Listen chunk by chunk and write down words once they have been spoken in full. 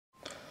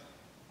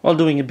While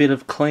doing a bit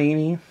of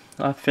cleaning,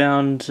 I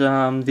found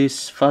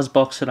this fuzz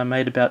box that I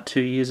made about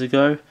 2 years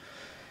ago.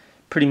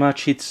 Pretty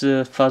much it's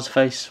a Fuzz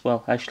Face,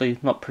 well actually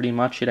not pretty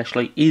much, it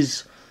actually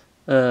is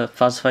a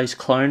Fuzz Face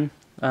clone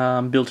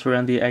built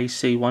around the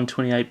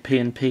AC128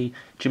 PNP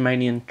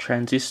Germanium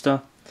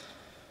transistor.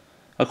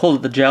 I call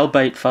it the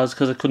jailbait fuzz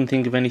because I couldn't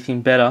think of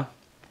anything better.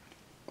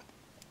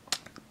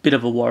 Bit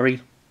of a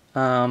worry, but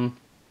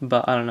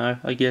I don't know,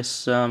 I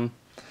guess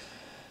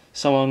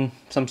some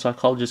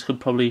psychologist could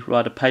probably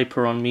write a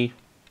paper on me.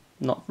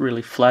 Not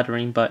really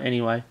flattering, but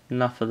anyway,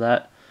 enough of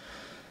that.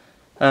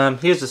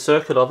 Here's the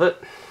circuit of it.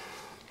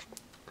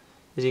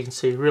 As you can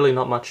see, really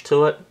not much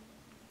to it.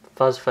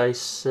 Fuzz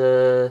Face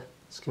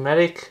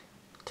schematic,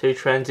 2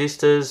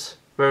 transistors,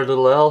 very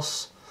little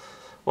else.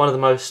 One of the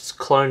most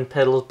cloned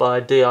pedals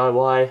by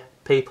DIY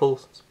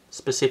people,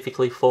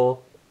 specifically for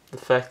the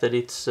fact that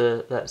it's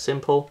that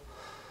simple.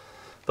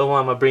 But why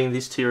am I bringing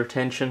this to your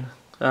attention?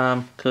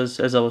 Because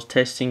as I was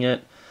testing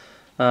it,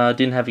 I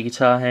didn't have a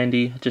guitar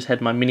handy, I just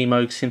had my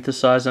Minimoog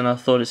synthesizer and I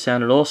thought it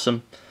sounded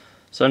awesome.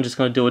 So I'm just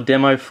going to do a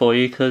demo for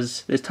you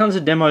because there's tons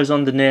of demos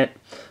on the net,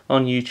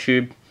 on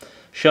YouTube,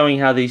 showing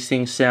how these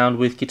things sound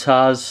with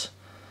guitars.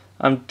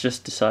 I'm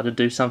just decided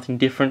to do something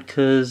different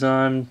because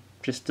I'm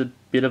just a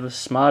bit of a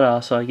smart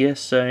ass, I guess.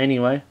 So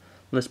anyway,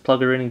 let's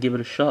plug her in and give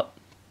it a shot.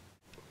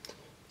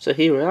 So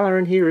here we are,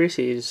 and here it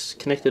is,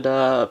 connected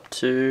up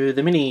to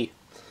the Mini.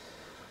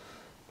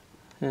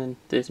 And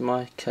there's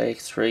my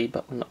KX3,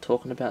 but we're not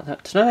talking about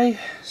that today.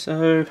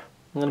 So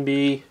I'm going to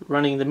be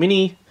running the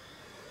Mini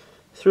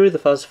through the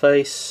Fuzz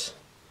Face,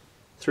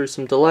 through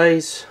some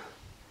delays,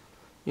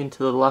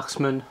 into the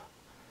Luxman,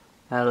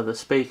 out of the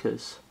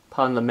speakers.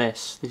 Pardon the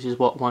mess, this is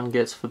what one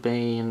gets for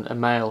being a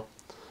male.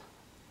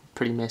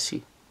 Pretty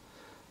messy.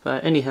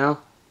 But anyhow,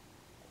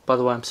 by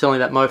the way, I'm selling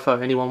that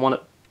mofo. Anyone want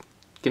it?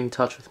 Get in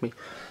touch with me.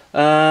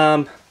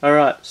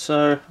 Alright,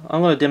 so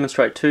I'm going to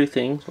demonstrate 2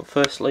 things. Well,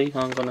 firstly,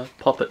 I'm going to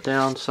pop it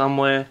down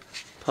somewhere,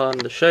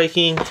 pardon the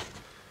shaking,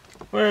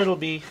 where it'll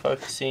be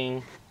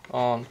focusing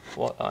on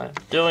what I'm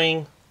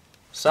doing,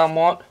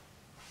 somewhat.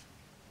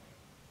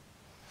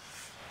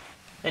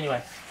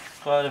 Anyway,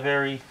 got a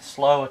very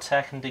slow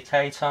attack and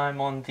decay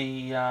time on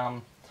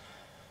the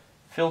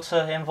filter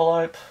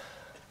envelope.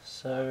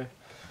 So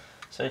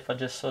if I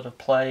just sort of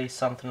play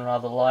something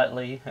rather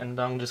lightly, and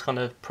I'm just going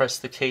to press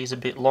the keys a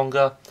bit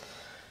longer,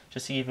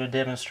 just to give you a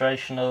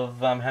demonstration of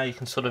how you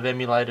can sort of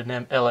emulate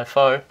an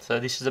LFO. So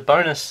this is a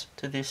bonus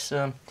to this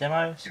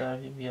demo, so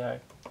here we go.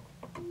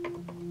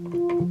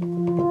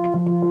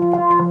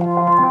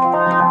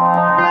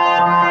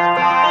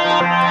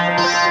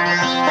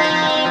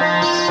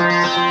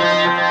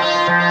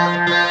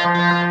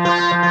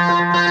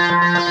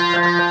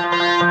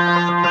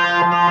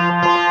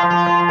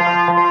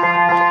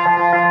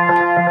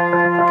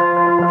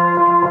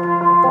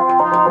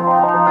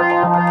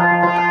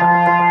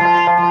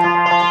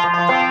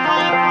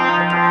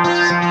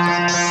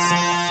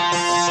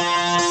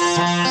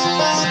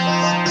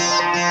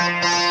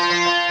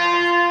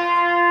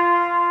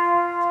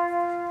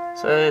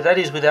 So that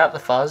is without the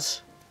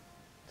fuzz.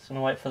 Just going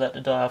to wait for that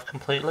to die off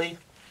completely.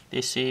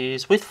 This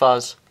is with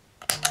fuzz.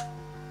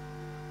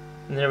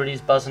 And there it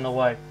is, buzzing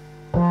away.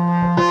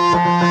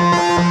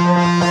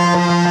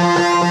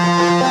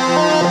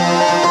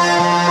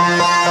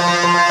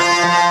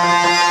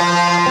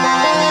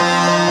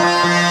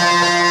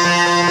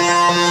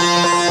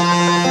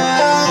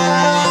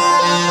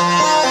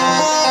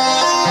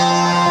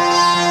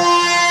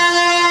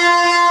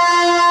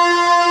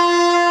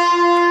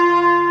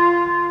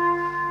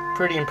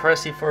 Pretty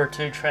impressive for a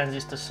 2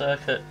 transistor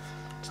circuit.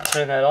 To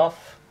turn that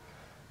off.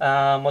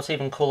 What's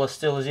even cooler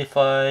still is if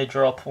I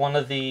drop one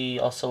of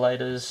the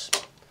oscillators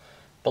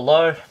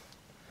below,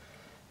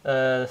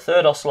 the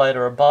 3rd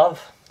oscillator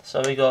above,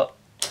 so we got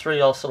 3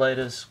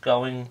 oscillators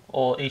going,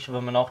 or each of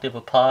them an octave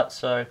apart.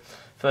 So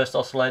first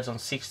oscillator's on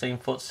 16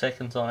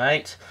 foot-seconds on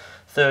 8,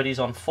 30's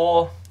on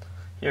 4.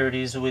 Here it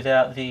is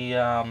without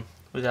the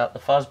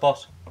fuzz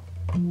box.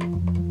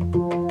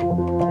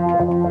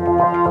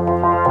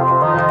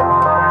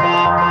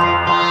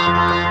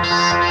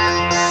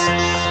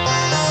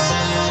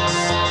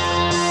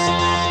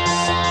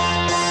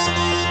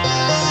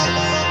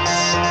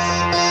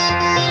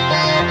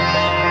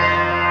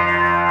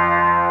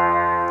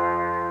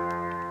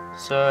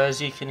 So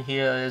as you can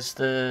hear, as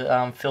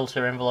the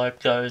filter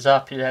envelope goes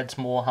up, it adds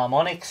more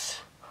harmonics.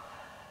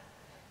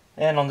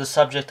 And on the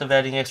subject of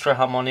adding extra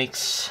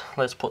harmonics,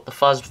 let's put the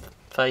Fuzz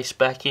Face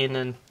back in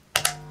and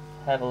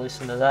have a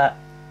listen to that.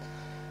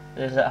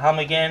 There's that hum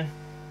again.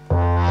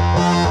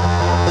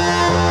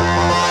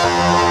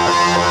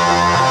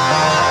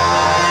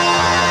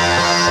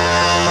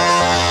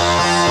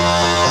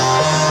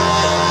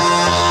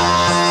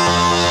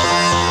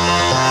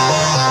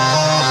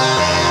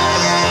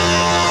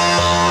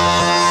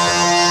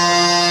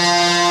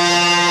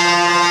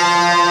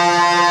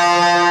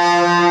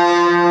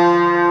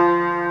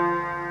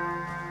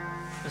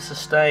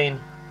 Sustain,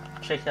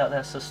 check out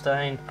that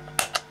sustain.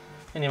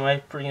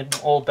 Anyway, bring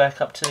it all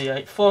back up to the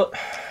 8 foot,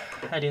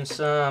 add in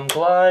some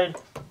glide.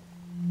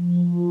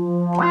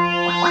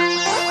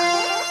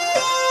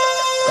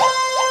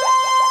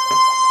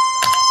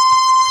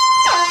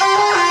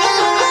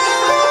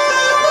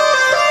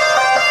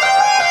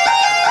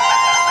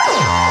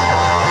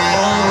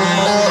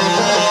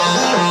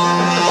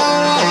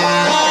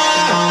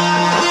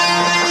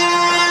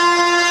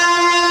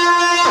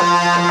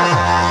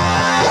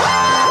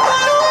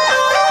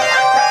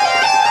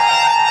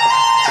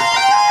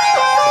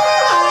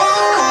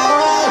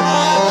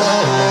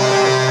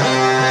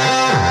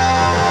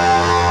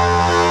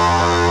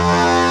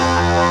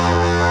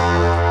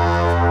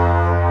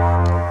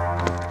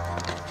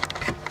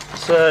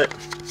 So,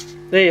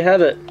 there you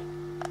have it.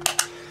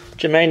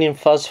 Germanium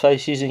Fuzz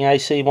Face using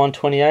AC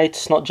 128.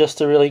 It's not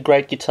just a really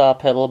great guitar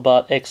pedal,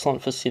 but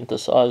excellent for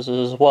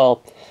synthesizers as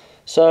well.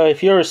 So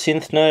if you're a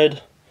synth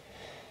nerd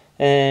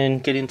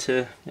and get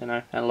into, you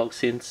know, analog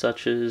synths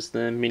such as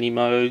the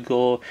Minimoog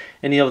or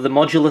any of the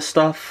modular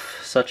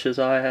stuff such as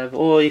I have,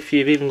 or if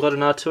you've even got an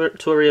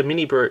Arturia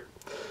Mini Brute,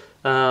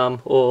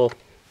 or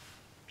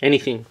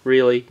anything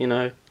really, you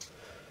know,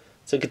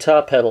 it's a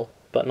guitar pedal,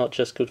 but not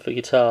just good for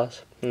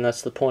guitars. And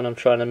that's the point I'm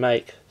trying to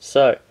make.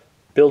 So,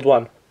 build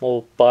one,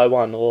 or buy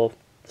one, or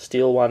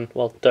steal one.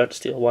 Well, don't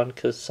steal one,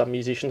 because some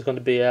musician's going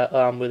to be out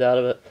without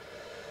of it.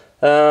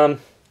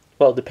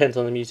 Well, it depends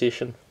on the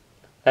musician.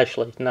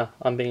 Actually, no,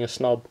 I'm being a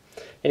snob.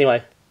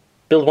 Anyway,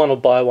 build one or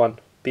buy one.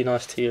 Be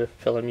nice to your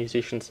fellow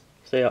musicians.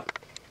 See ya.